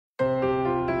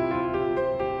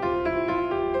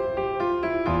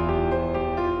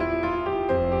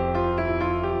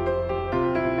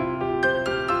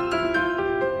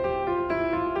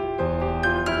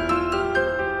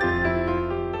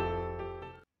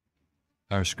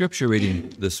Our scripture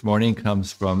reading this morning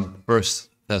comes from 1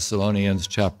 Thessalonians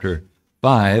chapter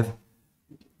 5,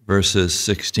 verses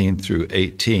 16 through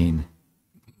 18.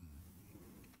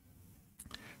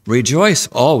 Rejoice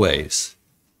always,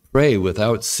 pray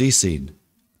without ceasing.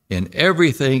 In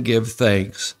everything give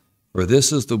thanks, for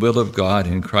this is the will of God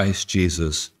in Christ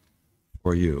Jesus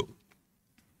for you.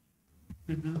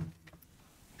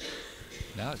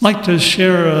 I'd like to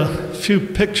share a few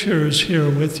pictures here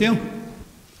with you.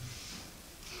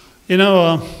 You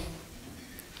know,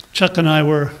 Chuck and I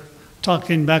were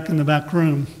talking back in the back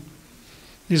room.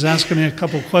 He's asking me a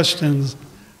couple questions.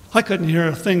 I couldn't hear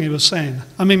a thing he was saying.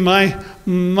 I mean, my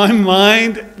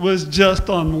mind was just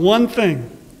on one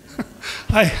thing.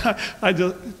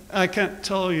 I can't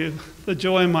tell you the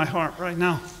joy in my heart right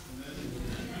now.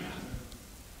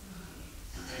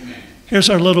 Here's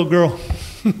our little girl.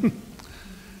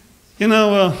 You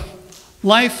know,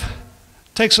 life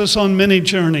takes us on many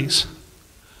journeys.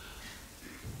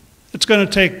 It's going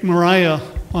to take Mariah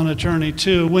on a journey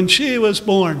too. When she was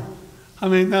born, I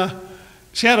mean,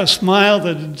 she had a smile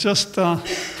that just hard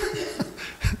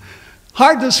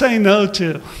to say no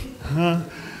to.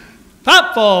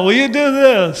 Papa, will you do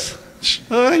this?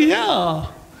 Yeah.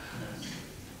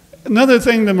 Another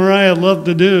thing that Mariah loved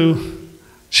to do,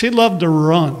 she loved to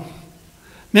run.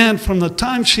 Man, from the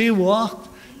time she walked,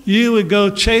 you would go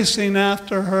chasing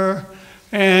after her,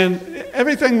 and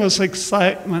everything was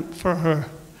excitement for her.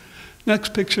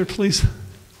 Next picture, please.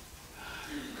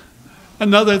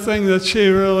 Another thing that she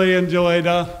really enjoyed,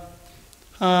 guess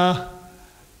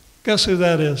who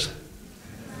that is?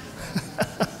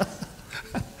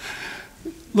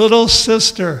 Little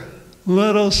sister. You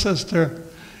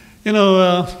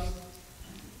know,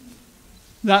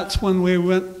 that's when we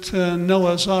went to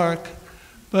Noah's Ark.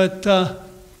 But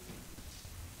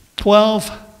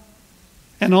 12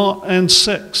 and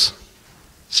 6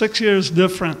 years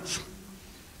difference.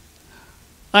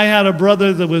 I had a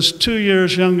brother that was 2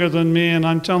 years younger than me, and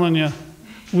I'm telling you,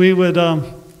 we would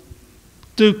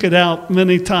duke it out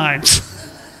many times.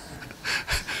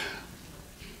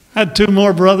 Had two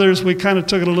more brothers. We kind of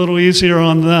took it a little easier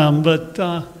on them. But,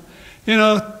 you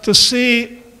know, to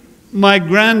see my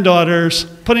granddaughters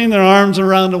putting their arms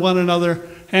around one another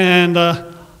and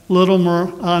little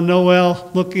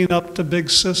Noelle looking up to big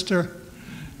sister,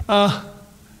 I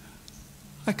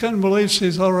couldn't believe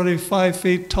she's already 5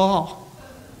 feet tall.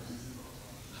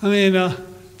 I mean,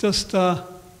 just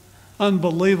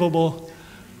unbelievable.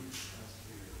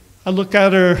 I look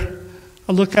at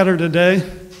her today.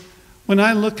 When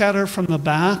I look at her from the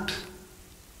back,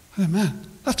 I think, man,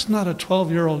 that's not a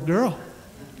 12-year-old girl.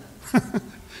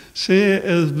 She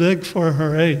is big for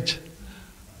her age.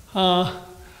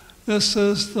 This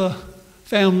is the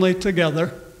family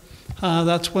together.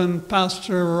 That's when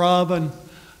Pastor Rob and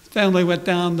family went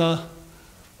down the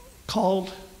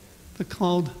called.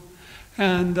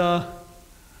 And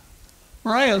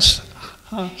Mariah's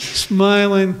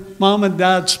smiling, Mom and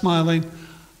Dad smiling.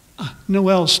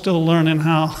 Noelle's still learning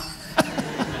how.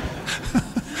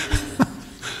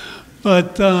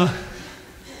 But,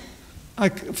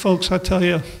 folks, I tell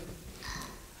you,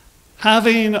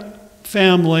 having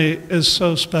family is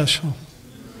so special.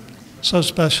 So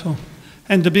special.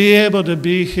 And to be able to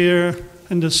be here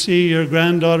and to see your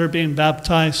granddaughter being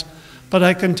baptized. But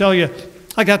I can tell you,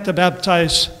 I got to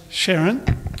baptize Sharon.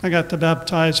 I got to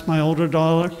baptize my older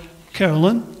daughter,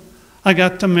 Carolyn. I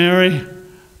got to marry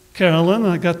Carolyn.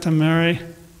 I got to marry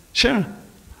Sharon.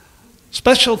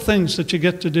 Special things that you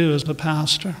get to do as a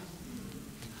pastor.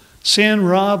 Seeing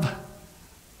Rob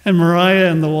and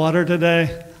Mariah in the water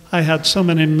today, I had so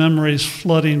many memories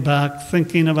flooding back,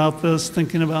 thinking about this,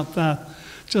 thinking about that.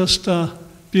 Just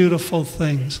beautiful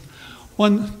things.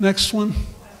 Next one.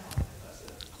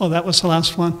 Oh, that was the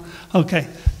last one? Okay,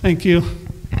 thank you.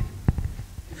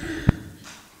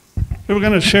 We were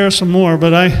going to share some more,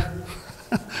 but I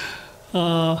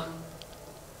thought,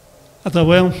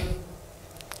 well,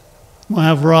 we'll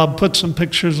have Rob put some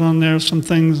pictures on there, some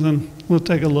things, and we'll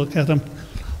take a look at them.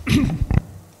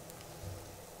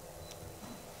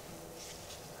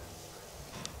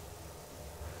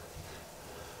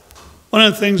 One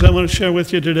of the things I want to share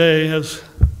with you today is,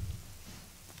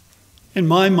 in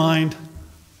my mind,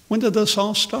 when did this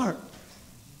all start?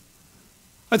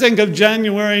 I think of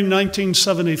January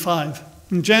 1975.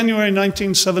 In January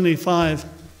 1975,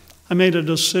 I made a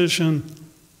decision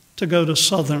to go to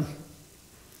Southern.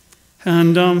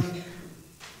 And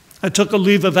I took a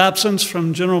leave of absence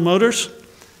from General Motors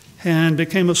and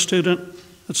became a student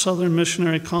at Southern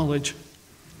Missionary College.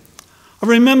 I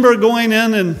remember going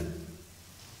in and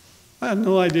I had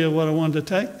no idea what I wanted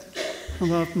to take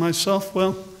about myself.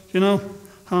 Well, you know,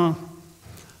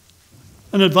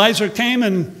 an advisor came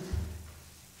and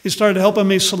he started helping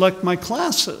me select my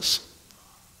classes.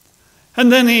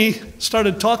 And then he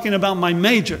started talking about my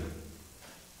major.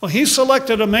 Well, he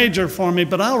selected a major for me,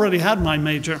 but I already had my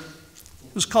major.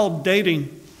 It was called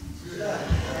dating.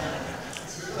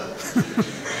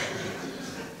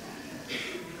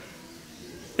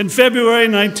 In February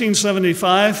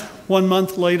 1975, 1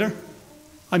 month later,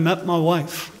 I met my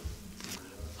wife.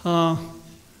 I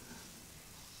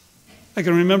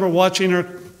can remember watching her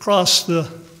cross the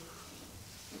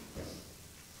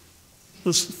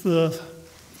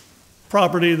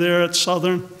property there at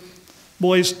Southern.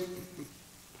 Boys'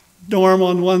 dorm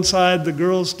on one side, the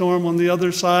girls' dorm on the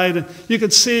other side. And you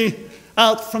could see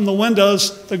out from the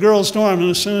windows the girls' dorm. And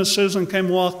as soon as Susan came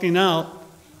walking out,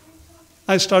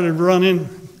 I started running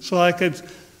so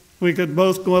we could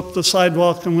both go up the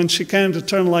sidewalk. And when she came to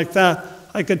turn like that,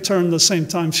 I could turn the same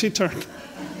time she turned.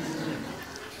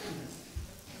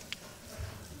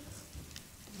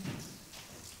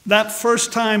 That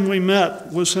first time we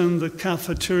met was in the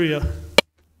cafeteria.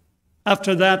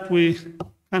 After that, we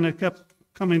kind of kept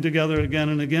coming together again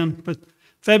and again. But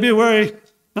February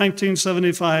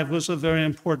 1975 was a very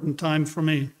important time for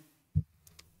me.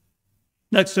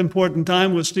 Next important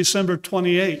time was December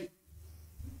 28,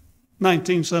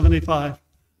 1975.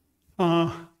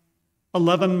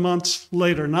 11 months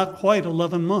later, not quite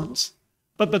 11 months,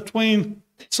 but between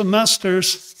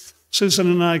semesters, Susan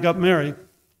and I got married.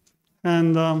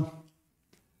 And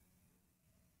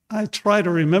I try to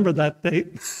remember that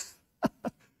date.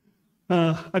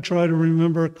 I try to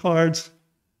remember cards.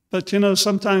 But, you know,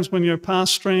 sometimes when you're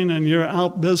pastoring and you're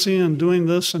out busy and doing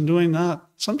this and doing that,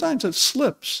 sometimes it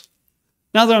slips.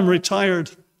 Now that I'm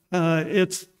retired,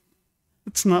 it's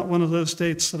not one of those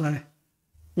dates that I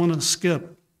want to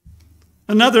skip.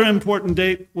 Another important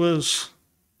date was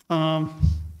May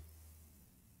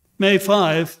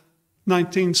 5,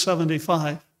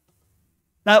 1975.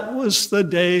 That was the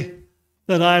day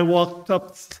that I walked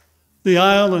up the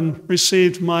aisle and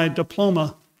received my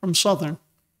diploma from Southern.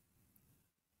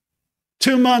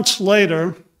 2 months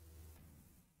later,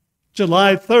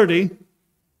 July 30,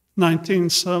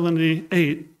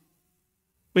 1978,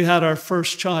 we had our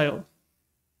first child,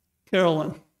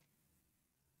 Carolyn.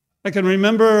 I can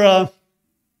remember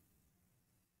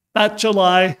that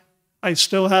July, I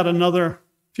still had another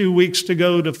few weeks to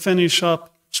go to finish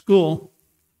up school.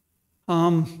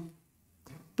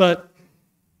 But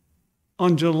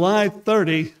on July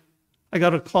 30, I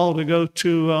got a call to go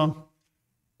to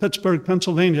Pittsburgh,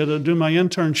 Pennsylvania to do my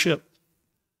internship.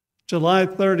 July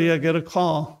 30, I get a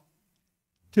call,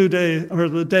 the day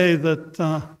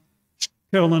that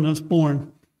Carolyn was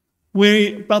born.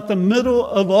 About the middle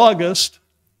of August,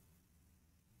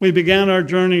 we began our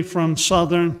journey from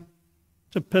Southern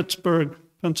to Pittsburgh,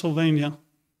 Pennsylvania.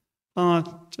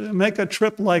 To make a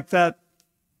trip like that,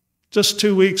 just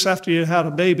 2 weeks after you had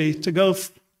a baby, to go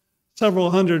several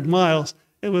hundred miles,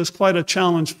 it was quite a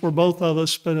challenge for both of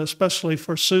us, but especially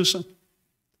for Susan.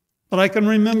 But I can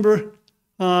remember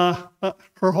her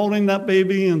holding that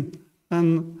baby, and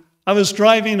I was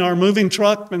driving our moving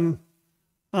truck, and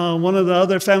one of the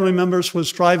other family members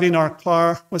was driving our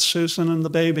car with Susan and the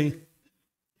baby.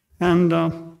 And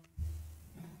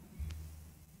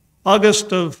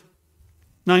August of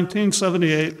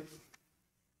 1978,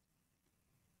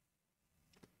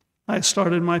 I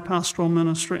started my pastoral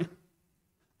ministry.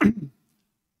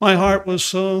 My heart was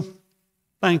so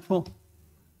thankful.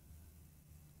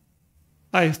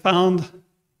 I found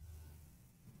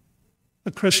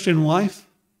a Christian wife.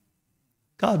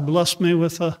 God blessed me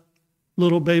with a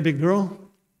little baby girl.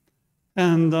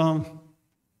 And I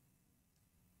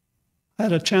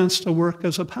had a chance to work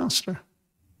as a pastor.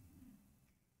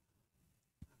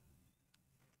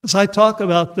 As I talk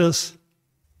about this,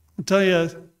 I tell you,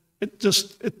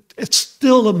 it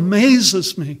still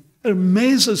amazes me. It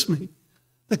amazes me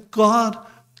that God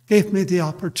gave me the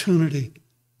opportunity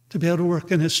to be able to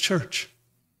work in His church.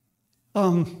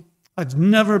 I've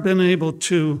never been able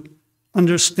to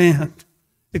understand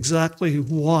exactly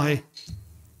why,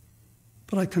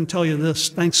 but I can tell you this: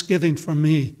 Thanksgiving for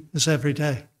me is every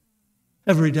day,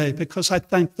 because I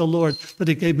thank the Lord that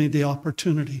He gave me the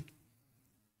opportunity.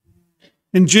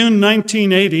 In June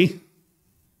 1980,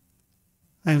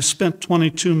 I spent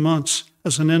 22 months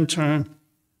as an intern.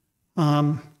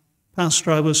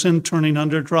 Pastor I was interning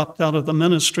under dropped out of the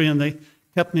ministry, and they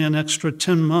kept me an extra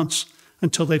 10 months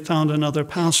until they found another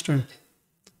pastor.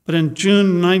 But in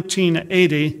June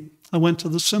 1980, I went to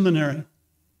the seminary.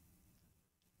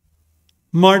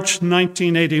 March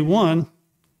 1981,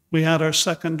 we had our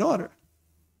second daughter,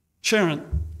 Sharon.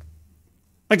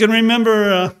 I can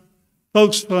remember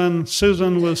Folks, when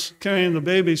Susan was carrying the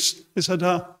babies, they said,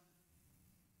 the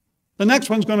next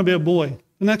one's going to be a boy.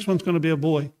 The next one's going to be a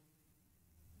boy.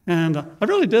 And I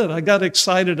really did. I got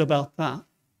excited about that.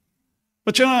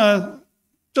 But,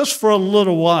 just for a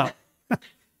little while, I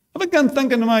began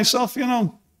thinking to myself,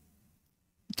 it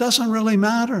doesn't really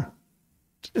matter.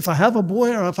 If I have a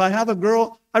boy or if I have a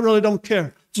girl, I really don't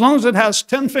care. As long as it has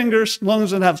 10 fingers, as long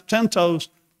as it has 10 toes,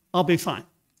 I'll be fine.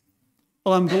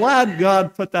 Well, I'm glad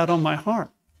God put that on my heart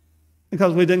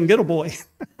because we didn't get a boy.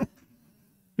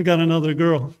 We got another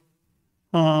girl.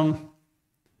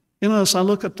 As I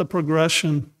look at the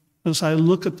progression, as I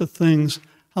look at the things,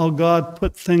 how God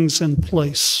put things in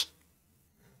place.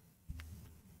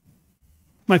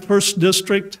 My first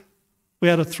district, we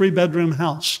had a 3-bedroom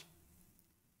house.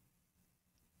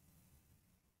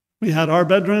 We had our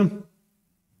bedroom,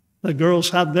 the girls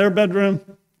had their bedroom,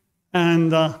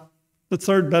 and the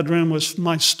third bedroom was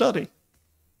my study.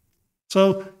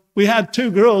 So we had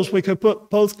 2 girls, we could put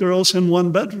both girls in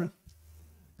one bedroom.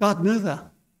 God knew that.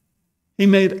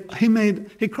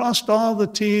 He crossed all the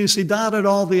T's, he dotted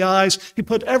all the I's, he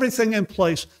put everything in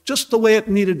place just the way it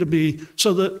needed to be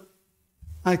so that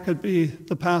I could be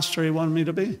the pastor he wanted me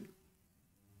to be.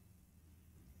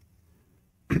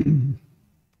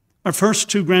 Our first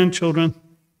 2 grandchildren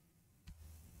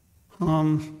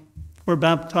were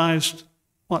baptized,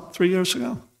 3 years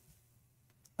ago?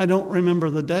 I don't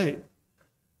remember the date,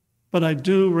 but I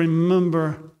do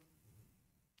remember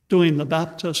doing the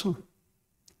baptism.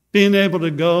 Being able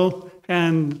to go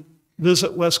and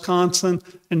visit Wisconsin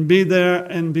and be there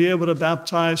and be able to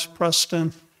baptize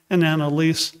Preston and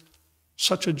Annalise.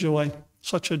 Such a joy,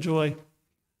 such a joy.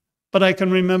 But I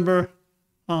can remember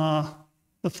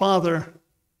the father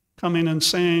coming and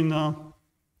saying,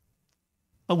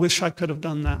 I wish I could have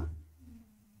done that.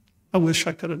 I wish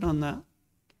I could have done that.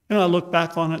 I look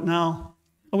back on it now.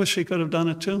 I wish he could have done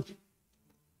it too.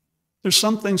 There's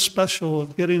something special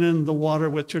of getting in the water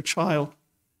with your child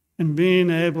and being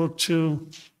able to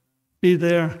be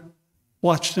there,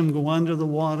 watch them go under the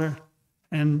water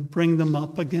and bring them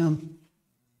up again.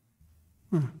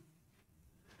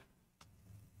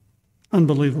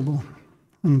 Unbelievable,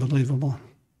 unbelievable.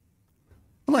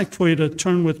 I'd like for you to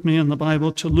turn with me in the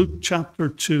Bible to Luke chapter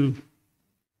 2.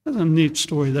 There's a neat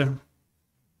story there.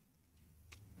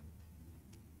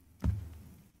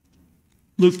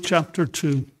 Luke chapter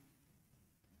 2.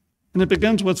 And it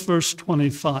begins with verse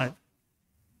 25.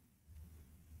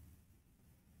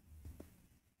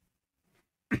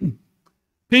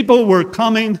 People were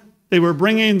coming, they were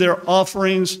bringing their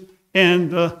offerings, and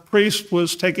the priest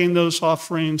was taking those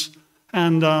offerings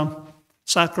and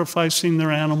sacrificing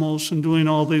their animals and doing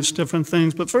all these different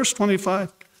things. But verse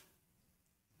 25,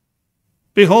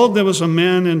 behold, there was a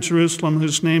man in Jerusalem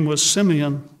whose name was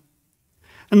Simeon,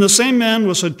 and the same man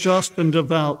was a just and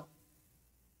devout,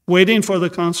 waiting for the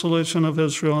consolation of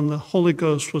Israel, and the Holy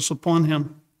Ghost was upon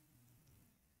him.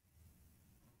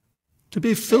 To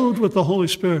be filled with the Holy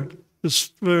Spirit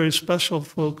is very special,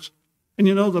 folks. And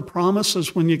the promise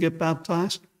is when you get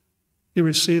baptized, you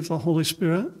receive the Holy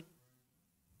Spirit.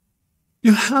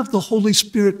 You have the Holy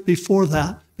Spirit before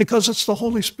that because it's the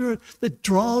Holy Spirit that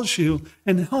draws you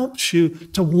and helps you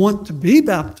to want to be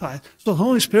baptized. So the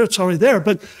Holy Spirit's already there,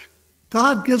 but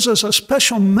God gives us a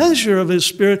special measure of his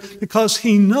Spirit because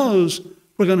he knows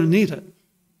we're going to need it.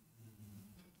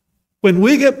 When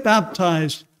we get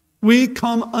baptized, we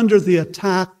come under the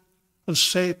attack of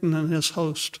Satan and his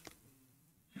host.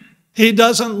 He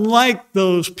doesn't like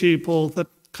those people that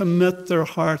commit their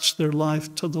hearts, their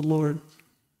life to the Lord.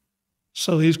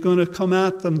 So he's going to come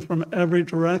at them from every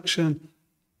direction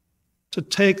to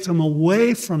take them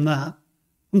away from that.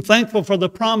 I'm thankful for the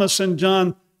promise in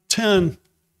John 10,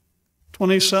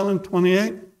 27,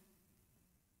 28.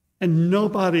 And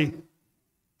nobody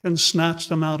can snatch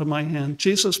them out of my hand.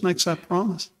 Jesus makes that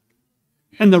promise.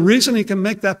 And the reason he can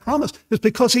make that promise is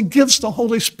because he gives the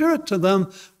Holy Spirit to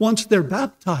them once they're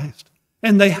baptized.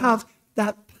 And they have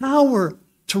that power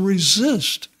to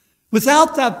resist.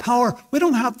 Without that power, we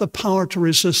don't have the power to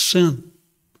resist sin.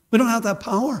 We don't have that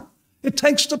power. It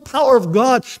takes the power of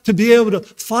God to be able to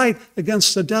fight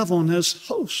against the devil and his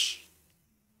hosts.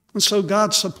 And so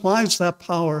God supplies that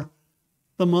power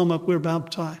the moment we're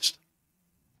baptized.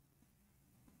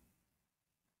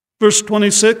 Verse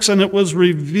 26, and it was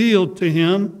revealed to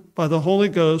him by the Holy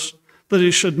Ghost that he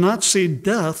should not see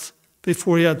death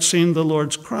before he had seen the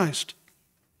Lord's Christ.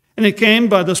 And he came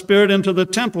by the Spirit into the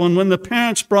temple, and when the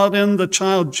parents brought in the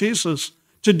child Jesus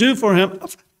to do for him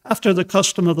after the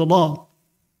custom of the law,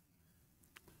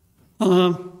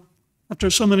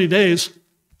 after so many days,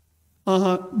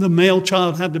 the male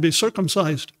child had to be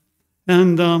circumcised.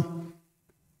 And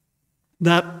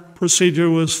that procedure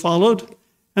was followed.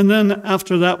 And then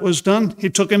after that was done, he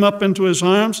took him up into his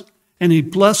arms and he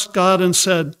blessed God and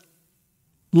said,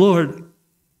 Lord,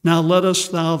 now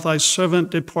lettest thou thy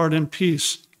servant depart in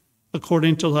peace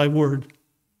according to thy word.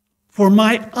 For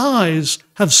my eyes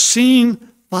have seen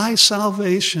thy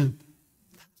salvation.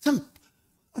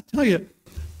 I tell you,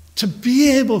 to be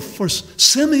able for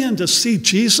Simeon to see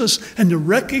Jesus and to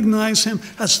recognize him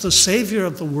as the Savior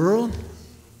of the world,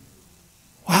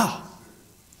 wow,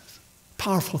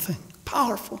 powerful thing,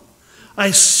 powerful.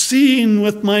 I seen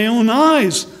with my own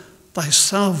eyes thy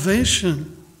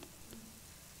salvation,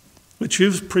 which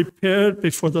you've prepared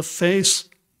before the face.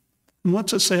 And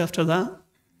what's it say after that?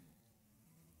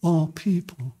 All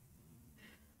people.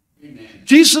 Amen.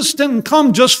 Jesus didn't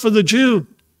come just for the Jew.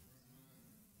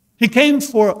 He came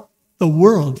for the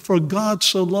world, for God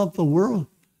so loved the world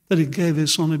that he gave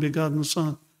his only begotten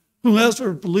Son.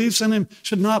 Whoever believes in him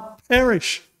should not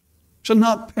perish, should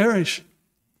not perish.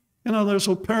 You know, there's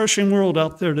a perishing world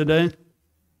out there today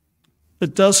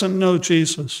that doesn't know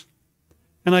Jesus.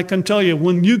 And I can tell you,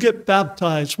 when you get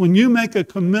baptized, when you make a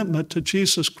commitment to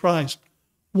Jesus Christ,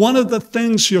 one of the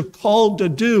things you're called to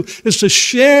do is to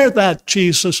share that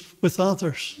Jesus with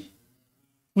others.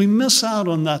 We miss out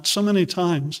on that so many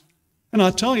times. And I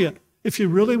tell you, if you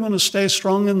really want to stay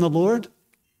strong in the Lord,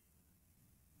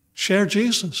 share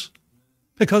Jesus.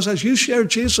 Because as you share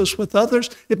Jesus with others,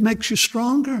 it makes you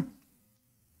stronger.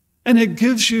 And it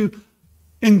gives you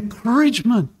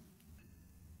encouragement.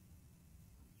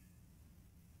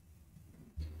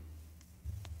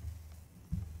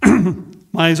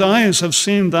 My eyes have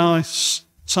seen thy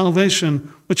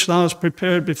salvation, which thou hast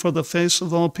prepared before the face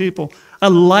of all people, a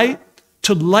light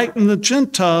to lighten the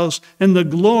Gentiles in the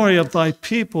glory of thy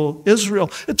people, Israel.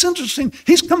 It's interesting.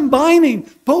 He's combining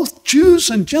both Jews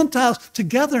and Gentiles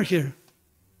together here.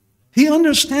 He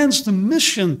understands the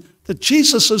mission that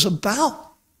Jesus is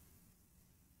about.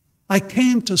 I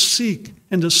came to seek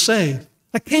and to save.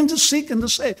 I came to seek and to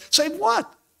save. Save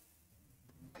what?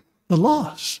 The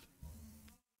lost.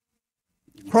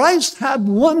 Christ had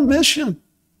one mission.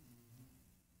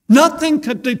 Nothing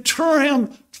could deter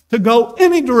him to go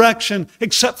any direction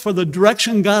except for the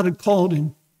direction God had called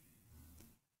him.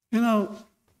 You know,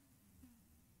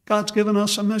 God's given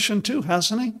us a mission too,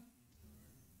 hasn't he?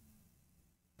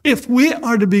 If we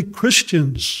are to be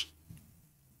Christians,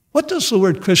 what does the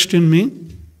word Christian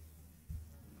mean?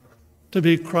 To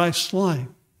be Christ-like.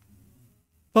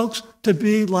 Folks, to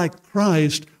be like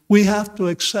Christ, we have to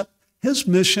accept his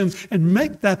mission and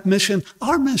make that mission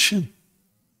our mission.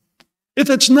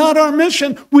 If it's not our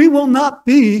mission, we will not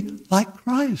be like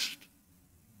Christ.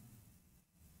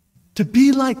 To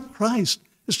be like Christ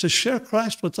is to share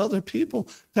Christ with other people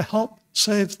to help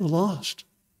save the lost.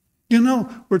 You know,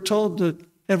 we're told that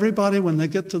everybody, when they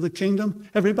get to the kingdom,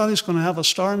 everybody's going to have a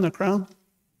star in their crown.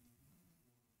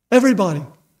 Everybody.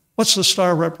 What's the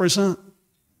star represent?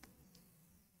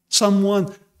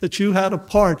 Someone that you had a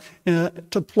part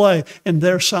to play in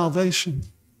their salvation.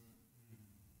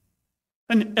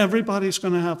 And everybody's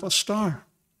going to have a star.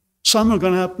 Some are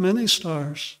going to have many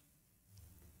stars.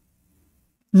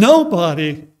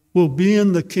 Nobody will be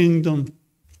in the kingdom.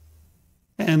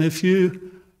 And if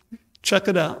you check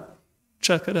it out.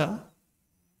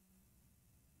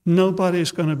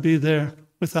 Nobody's going to be there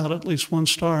without at least one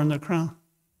star in their crown.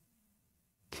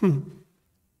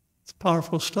 It's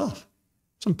powerful stuff.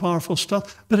 Some powerful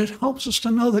stuff. But it helps us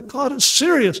to know that God is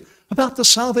serious about the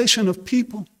salvation of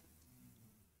people.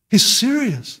 He's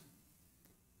serious.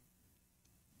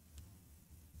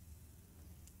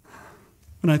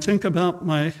 When I think about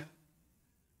my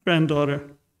granddaughter,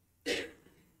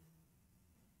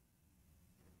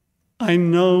 I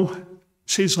know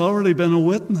she's already been a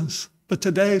witness, but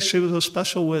today she was a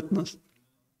special witness.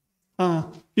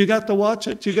 You got to watch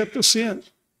it. You get to see it.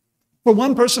 For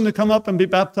one person to come up and be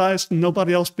baptized and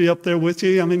nobody else be up there with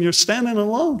you, I mean, you're standing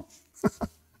alone.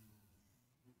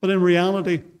 But in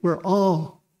reality, we're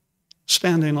all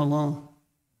standing alone.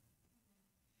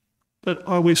 But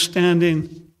are we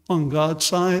standing on God's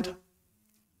side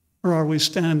or are we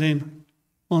standing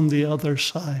on the other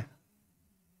side?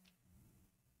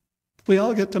 We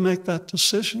all get to make that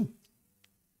decision.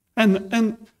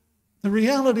 And the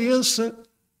reality is that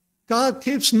God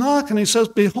keeps knocking. He says,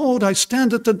 behold, I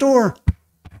stand at the door.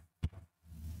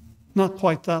 Not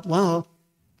quite that loud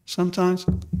sometimes.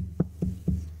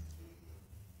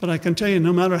 But I can tell you,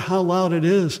 no matter how loud it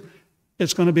is,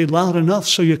 it's going to be loud enough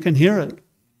so you can hear it.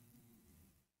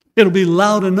 It'll be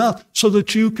loud enough so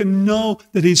that you can know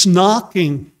that he's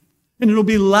knocking. And it'll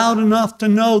be loud enough to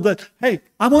know that, hey,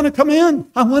 I want to come in.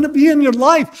 I want to be in your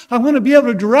life. I want to be able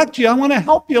to direct you. I want to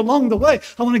help you along the way.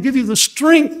 I want to give you the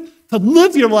strength to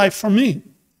live your life for me.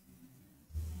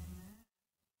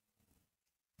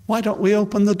 Why don't we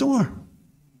open the door?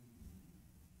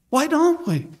 Why don't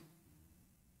we?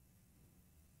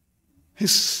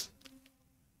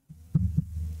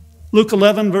 Luke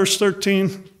 11, verse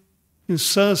 13, it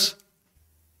says,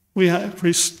 Luke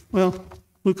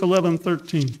 11,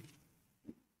 13.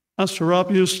 Pastor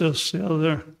Rob used this the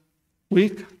other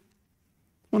week.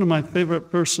 One of my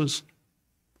favorite verses.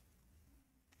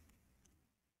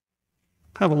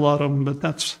 I have a lot of them, but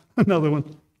that's another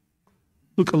one.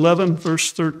 Luke 11,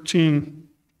 verse 13.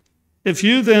 If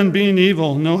you then, being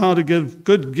evil, know how to give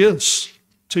good gifts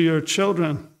to your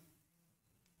children,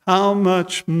 how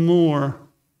much more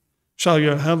shall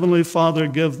your heavenly Father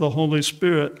give the Holy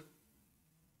Spirit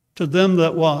to them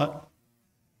that what?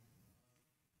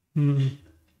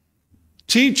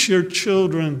 Teach your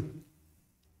children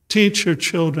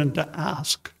to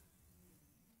ask.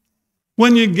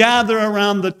 When you gather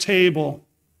around the table,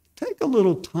 take a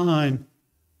little time.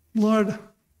 Lord,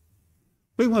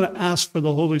 we want to ask for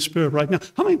the Holy Spirit right now.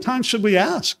 How many times should we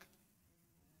ask?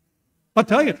 I'll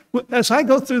tell you, as I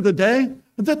go through the day,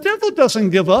 the devil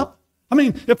doesn't give up. I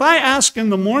mean, if I ask in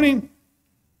the morning,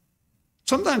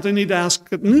 sometimes I need to ask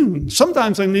at noon.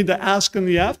 Sometimes I need to ask in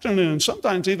the afternoon.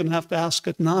 Sometimes I even have to ask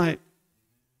at night.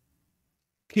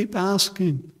 Keep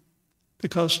asking,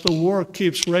 because the war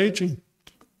keeps raging.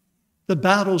 The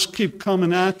battles keep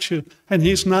coming at you, and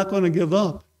he's not going to give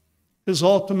up. His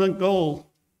ultimate goal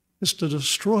is to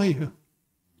destroy you.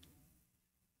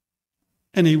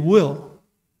 And he will,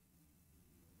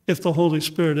 if the Holy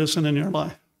Spirit isn't in your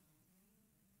life.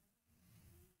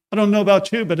 I don't know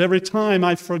about you, but every time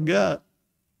I forget,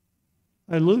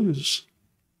 I lose.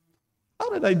 How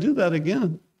did I do that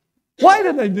again? Why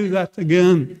did I do that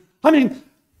again? I mean,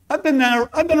 I've been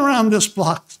around this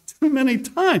block too many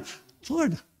times.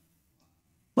 Lord,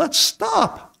 let's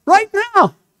stop right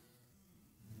now.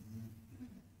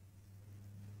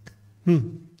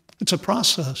 It's a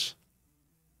process.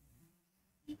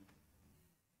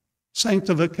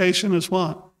 Sanctification is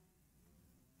what?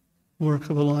 Work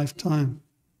of a lifetime.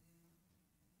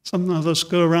 Some of us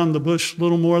go around the bush a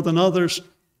little more than others,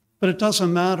 but it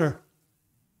doesn't matter.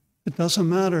 It doesn't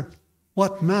matter.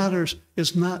 What matters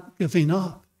is not giving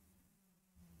up.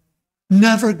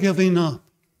 Never giving up.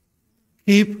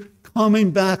 Keep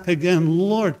coming back again.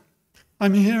 Lord,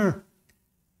 I'm here.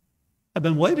 I've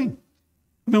been waiting.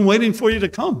 I've been waiting for you to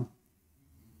come.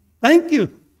 Thank you.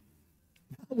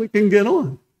 Now we can get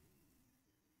on.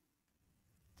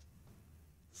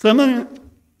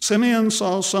 Simeon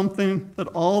saw something that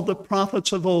all the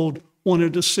prophets of old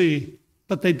wanted to see,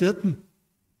 but they didn't.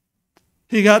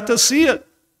 He got to see it.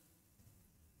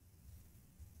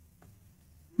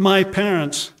 My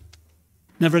parents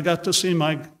never got to see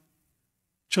my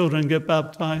children get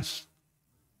baptized.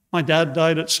 My dad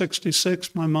died at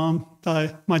 66. My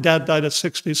dad died at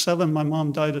 67. My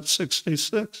mom died at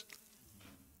 66.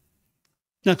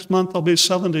 Next month I'll be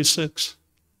 76.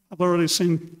 I've already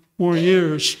seen more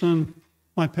years than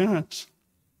my parents.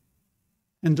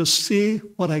 And to see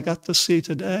what I got to see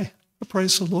today, I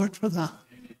praise the Lord for that.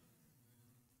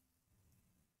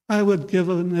 I would give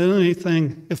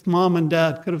anything if mom and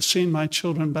dad could have seen my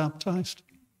children baptized.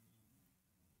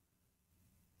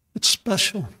 It's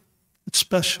special. It's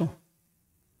special.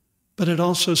 But it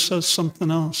also says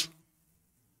something else.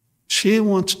 She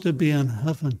wants to be in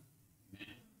heaven.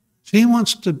 She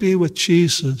wants to be with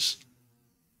Jesus.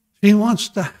 She wants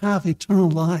to have eternal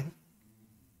life.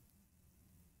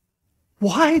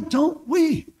 Why don't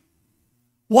we?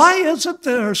 Why is it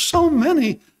there are so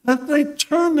many that they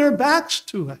turn their backs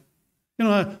to it? You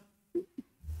know,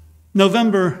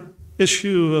 November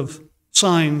issue of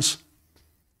Signs,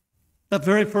 that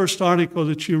very first article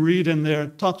that you read in there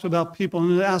talks about people,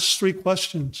 and it asks 3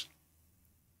 questions.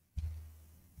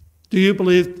 Do you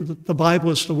believe that the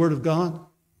Bible is the Word of God?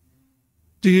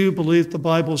 Do you believe the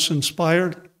Bible is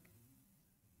inspired?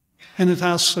 And it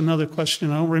asks another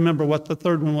question. I don't remember what the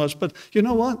third one was, but you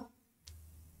know what?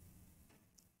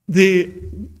 Do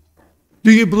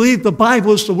you believe the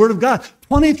Bible is the Word of God?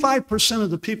 25% of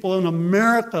the people in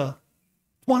America,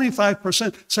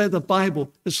 25% say the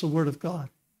Bible is the Word of God.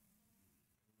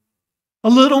 A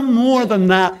little more than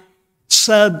that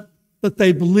said that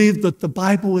they believe that the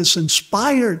Bible is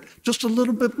inspired, just a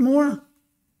little bit more.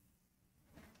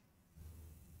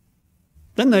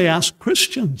 Then they asked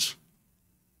Christians,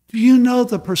 do you know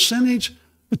the percentage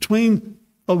between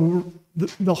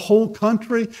the whole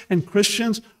country and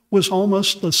Christians was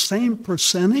almost the same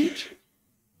percentage?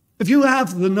 If you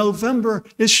have the November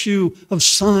issue of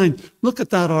Signs, look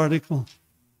at that article.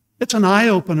 It's an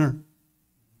eye-opener.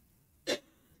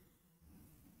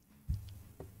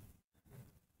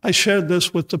 I shared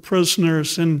this with the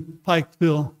prisoners in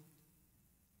Pikeville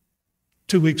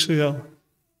 2 weeks ago.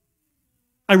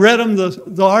 I read them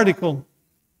the article,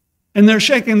 and they're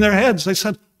shaking their heads. They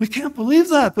said, we can't believe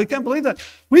that. We can't believe that.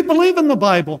 We believe in the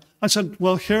Bible. I said,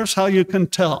 well, here's how you can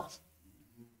tell.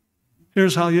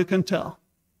 Here's how you can tell.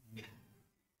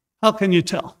 How can you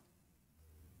tell?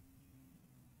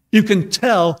 You can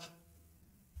tell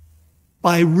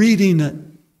by reading it.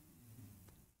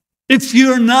 If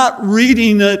you're not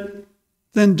reading it,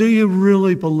 then do you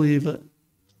really believe it?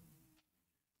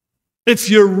 If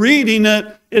you're reading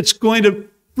it, it's going to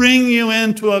bring you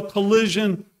into a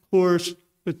collision course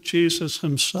with Jesus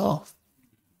himself.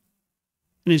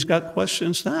 And he's got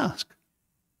questions to ask.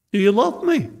 Do you love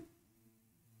me?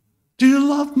 Do you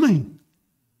love me?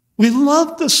 We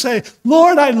love to say,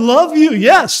 Lord, I love you.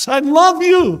 Yes, I love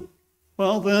you.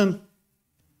 Well, then,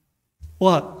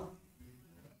 what?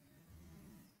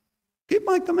 Keep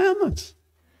my commandments.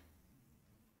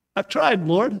 I've tried,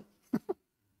 Lord.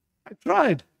 I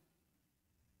tried.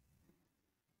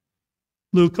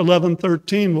 Luke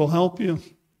 11:13 will help you.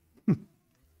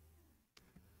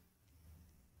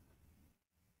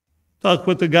 Talk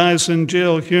with the guys in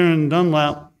jail here in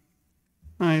Dunlap.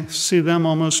 I see them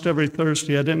almost every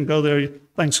Thursday. I didn't go there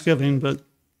Thanksgiving, but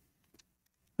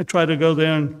I try to go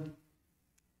there. And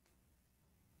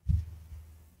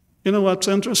you know what's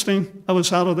interesting? I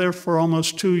was out of there for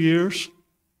almost 2 years.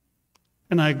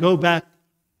 And I go back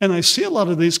and I see a lot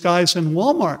of these guys in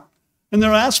Walmart. And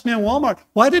they're asking me in Walmart,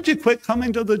 why did you quit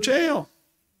coming to the jail?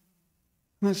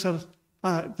 And I said,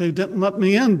 they didn't let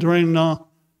me in during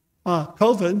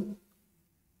COVID.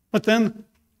 But then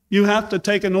you have to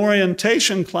take an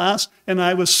orientation class, and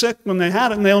I was sick when they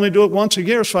had it, and they only do it once a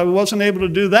year, so I wasn't able to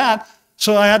do that.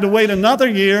 So I had to wait another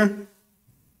year.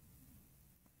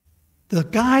 The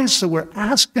guys that were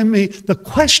asking me the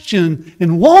question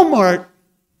in Walmart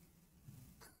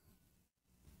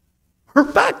are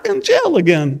back in jail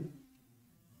again.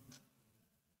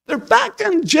 They're back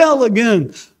in jail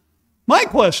again. My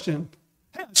question,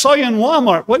 hey, I saw you in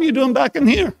Walmart. What are you doing back in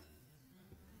here?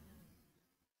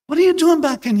 What are you doing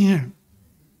back in here?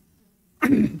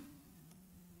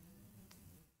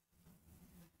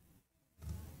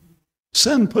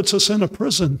 Sin puts us in a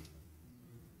prison.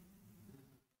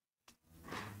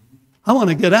 I want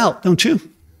to get out, don't you?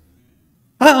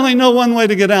 I only know one way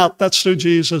to get out. That's through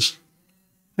Jesus.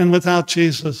 And without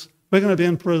Jesus, we're going to be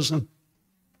in prison.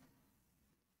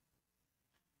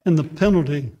 And the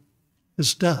penalty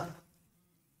is death.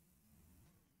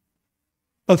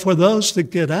 But for those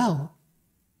that get out,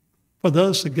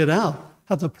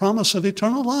 have the promise of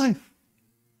eternal life.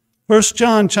 1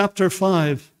 John chapter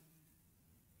 5.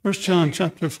 1 John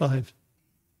chapter 5.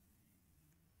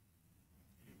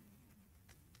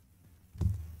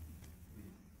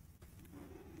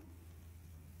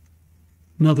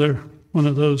 Another one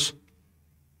of those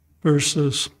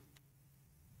verses.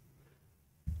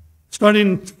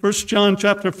 Starting 1 John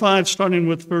chapter 5, starting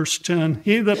with verse 10.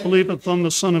 He that believeth on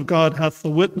the Son of God hath the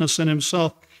witness in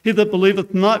himself. He that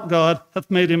believeth not God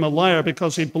hath made him a liar,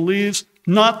 because he believes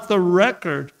not the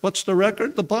record. What's the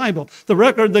record? The Bible. The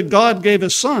record that God gave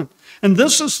his Son. And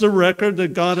this is the record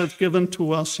that God hath given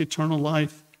to us, eternal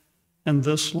life. And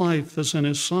this life is in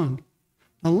his Son.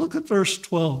 Now look at verse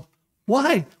 12.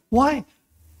 Why?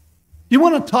 You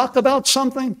want to talk about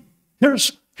something?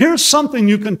 Here's something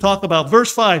you can talk about.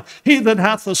 Verse 5, he that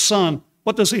hath the Son,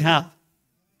 what does he have?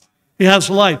 He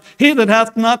has life. He that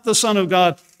hath not the Son of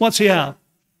God, what's he have?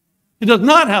 He does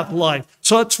not have life.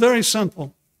 So it's very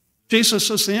simple. Jesus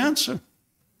is the answer.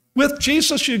 With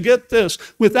Jesus, you get this.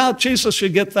 Without Jesus, you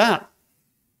get that.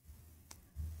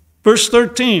 Verse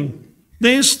 13,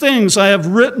 these things I have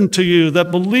written to you that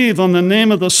believe on the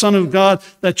name of the Son of God,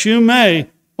 that you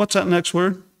may, what's that next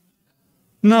word?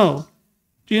 Know.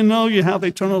 Do you know you have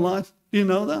eternal life? Do you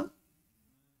know that?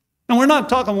 And we're not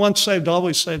talking once saved,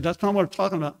 always saved. That's not what we're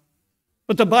talking about.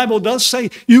 But the Bible does say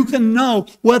you can know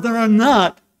whether or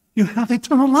not you have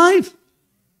eternal life.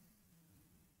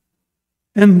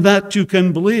 And that you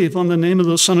can believe on the name of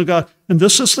the Son of God. And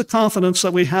this is the confidence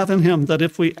that we have in him, that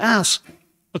if we ask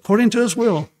according to his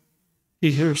will,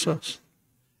 he hears us.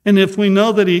 And if we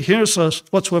know that he hears us,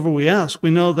 whatsoever we ask, we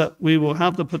know that we will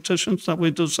have the petitions that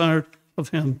we desired of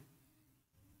him.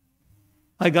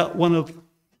 I got one of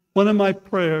my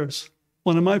prayers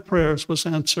was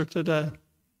answered today.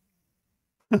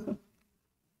 I've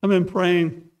been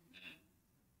praying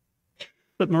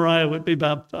that Mariah would be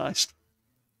baptized.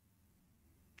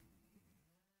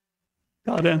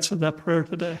 God answered that prayer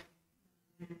today.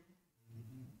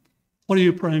 What are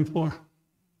you praying for?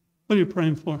 What are you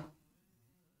praying for?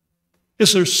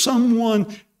 Is there someone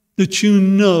that you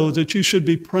know that you should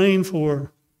be praying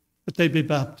for, that they be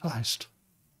baptized?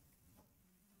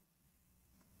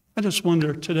 I just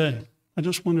wonder today. I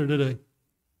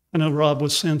know Rob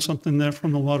was saying something there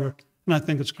from the water, and I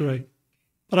think it's great.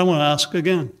 But I want to ask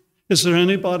again, is there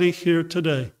anybody here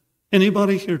today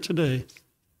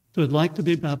that would like to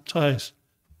be baptized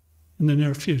in the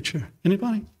near future?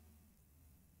 Anybody?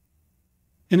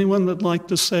 Anyone that'd like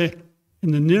to say,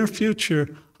 in the near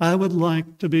future, I would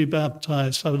like to be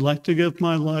baptized. I would like to give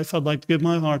my life. I'd like to give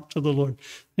my heart to the Lord.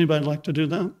 Anybody like to do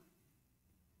that?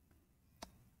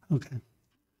 Okay.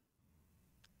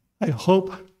 I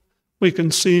hope we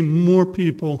can see more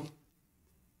people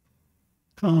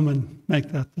come and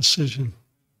make that decision.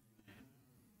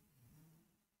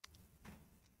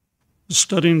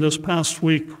 Studying this past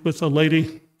week with a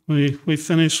lady, we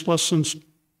finished lessons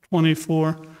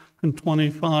 24 and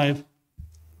 25.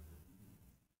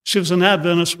 She was an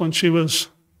Adventist when she was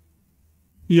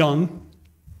young,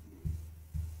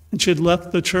 and she had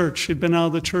left the church. She'd been out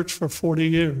of the church for 40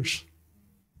 years.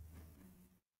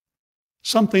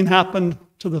 Something happened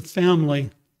to the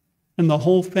family, and the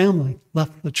whole family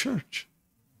left the church.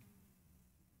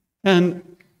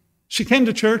 And she came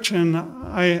to church, and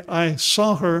I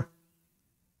saw her,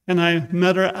 and I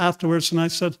met her afterwards, and I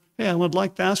said, hey, I would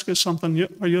like to ask you something.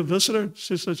 Are you a visitor?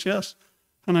 She says, yes.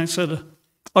 And I said,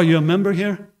 are you a member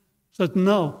here? She said,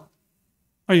 no.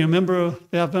 Are you a member of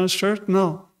the Adventist church?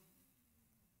 No.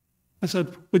 I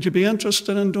said, would you be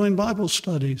interested in doing Bible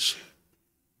studies?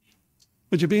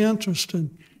 Would you be interested?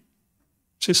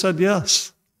 She said,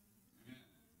 yes.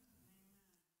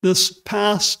 This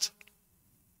past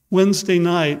Wednesday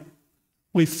night,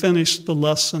 we finished the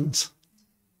lessons.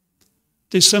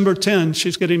 December 10,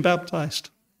 she's getting baptized.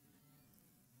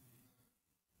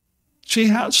 She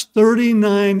has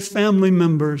 39 family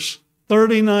members that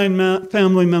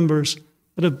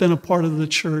have been a part of the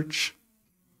church.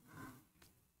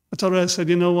 I told her, I said,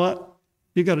 you know what?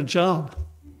 You got a job.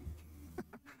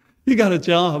 You got a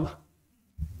job.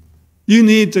 You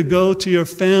need to go to your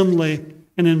family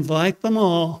and invite them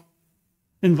all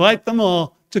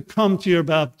to come to your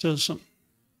baptism.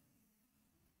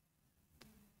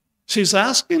 She's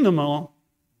asking them all.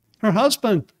 Her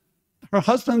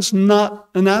husband's not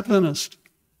an Adventist.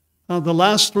 The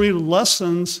last three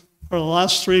lessons, or the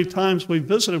last three times we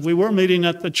visited, we were meeting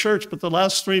at the church, but the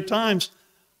last three times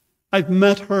I've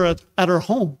met her at her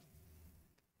home.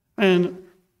 And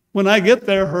when I get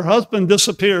there, her husband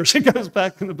disappears. He goes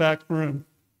back in the back room.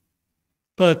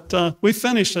 But we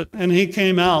finished it, and he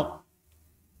came out.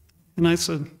 And I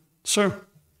said, sir,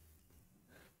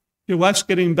 your wife's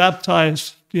getting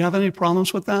baptized. Do you have any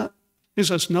problems with that? He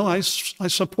says, no, I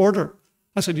support her.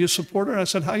 I said, you support her? I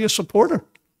said, how do you support her?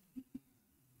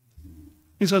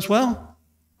 He says, well,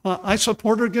 I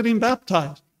support her getting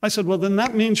baptized. I said, well, then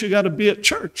that means you got to be at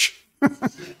church.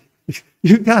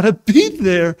 You got to be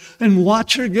there and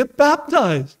watch her get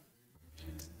baptized.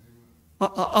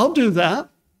 I'll do that.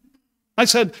 I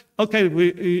said, okay,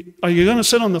 are you going to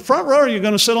sit on the front row or are you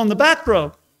going to sit on the back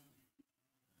row?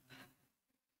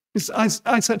 I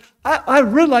said,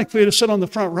 I'd really like for you to sit on the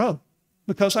front row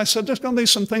because I said, there's going to be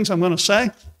some things I'm going to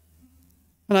say.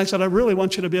 And I said, I really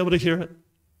want you to be able to hear it.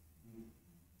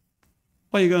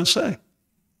 What are you going to say?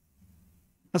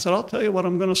 I said, I'll tell you what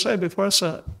I'm going to say before I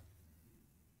say it.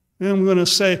 And I'm going to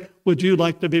say, would you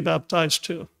like to be baptized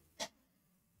too?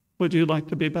 Would you like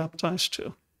to be baptized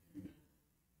too?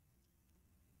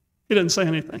 He didn't say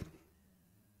anything.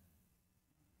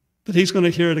 But he's going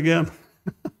to hear it again.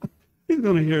 He's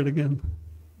going to hear it again.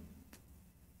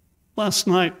 Last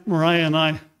night, Mariah and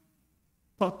I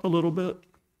talked a little bit.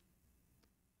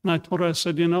 And I told her, I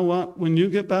said, you know what? When you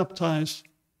get baptized,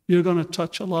 you're going to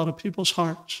touch a lot of people's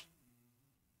hearts.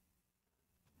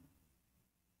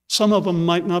 Some of them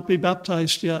might not be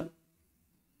baptized yet.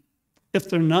 If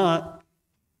they're not,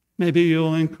 maybe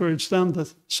you'll encourage them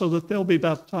so that they'll be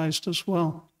baptized as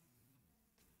well.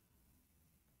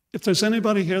 If there's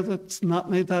anybody here that's not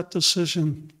made that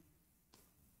decision,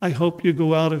 I hope you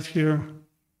go out of here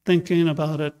thinking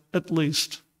about it, at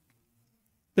least.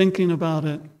 Thinking about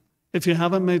it. If you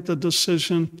haven't made the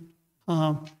decision,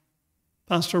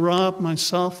 Pastor Rob,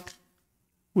 myself,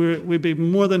 we'd be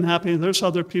more than happy. There's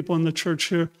other people in the church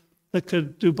here that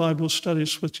could do Bible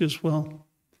studies with you as well.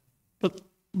 But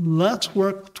let's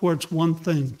work towards one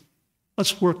thing.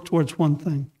 Let's work towards one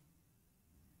thing.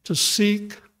 To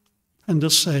seek and to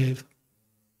save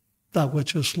that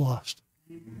which is lost.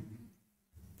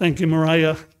 Thank you,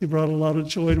 Mariah. You brought a lot of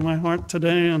joy to my heart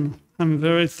today, and I'm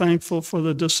very thankful for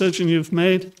the decision you've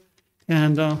made.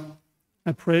 And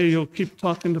I pray you'll keep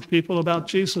talking to people about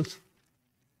Jesus.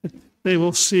 They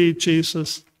will see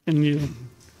Jesus in you.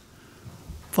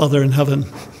 Father in heaven,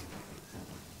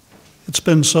 it's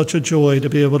been such a joy to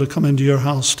be able to come into your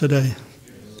house today.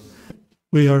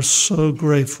 We are so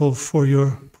grateful for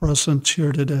your presence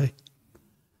here today.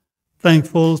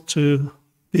 Thankful to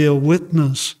be a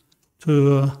witness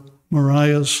to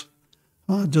Mariah's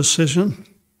decision.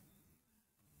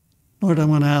 Lord, I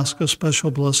want to ask a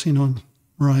special blessing on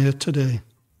Mariah today.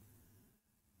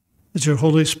 That your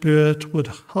Holy Spirit would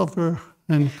hover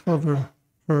and cover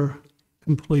her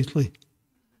completely.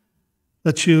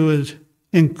 That you would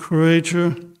encourage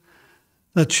her,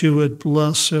 that you would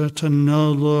bless her to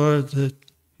know, Lord, that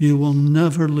you will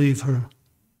never leave her.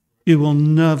 You will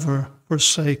never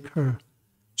forsake her.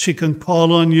 She can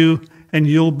call on you and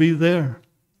you'll be there.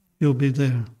 You'll be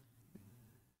there.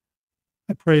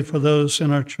 I pray for those in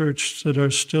our church that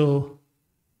are still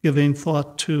giving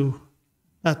thought to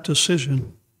that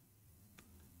decision,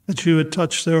 that you would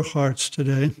touch their hearts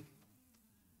today,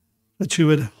 that you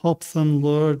would help them,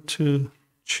 Lord, to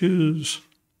choose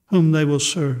whom they will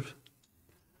serve,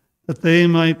 that they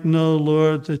might know,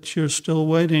 Lord, that you're still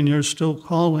waiting, you're still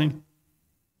calling,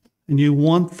 and you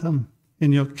want them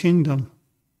in your kingdom,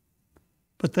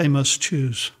 but they must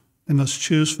choose. They must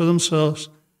choose for themselves,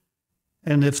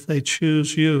 and if they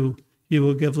choose you, you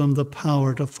will give them the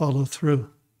power to follow through.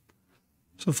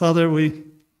 So, Father, we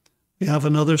have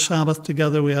another Sabbath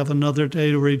together. We have another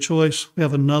day to rejoice. We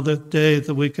have another day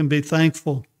that we can be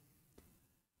thankful.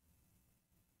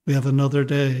 We have another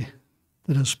day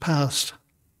that has passed,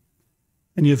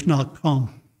 and you've not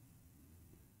come.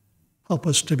 Help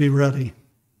us to be ready.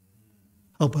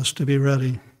 Help us to be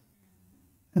ready.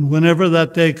 And whenever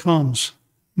that day comes,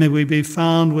 may we be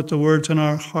found with the words in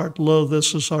our heart, lo,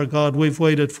 this is our God. We've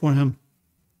waited for him,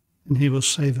 and he will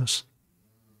save us.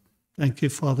 Thank you,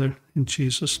 Father. In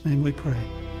Jesus' name we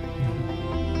pray.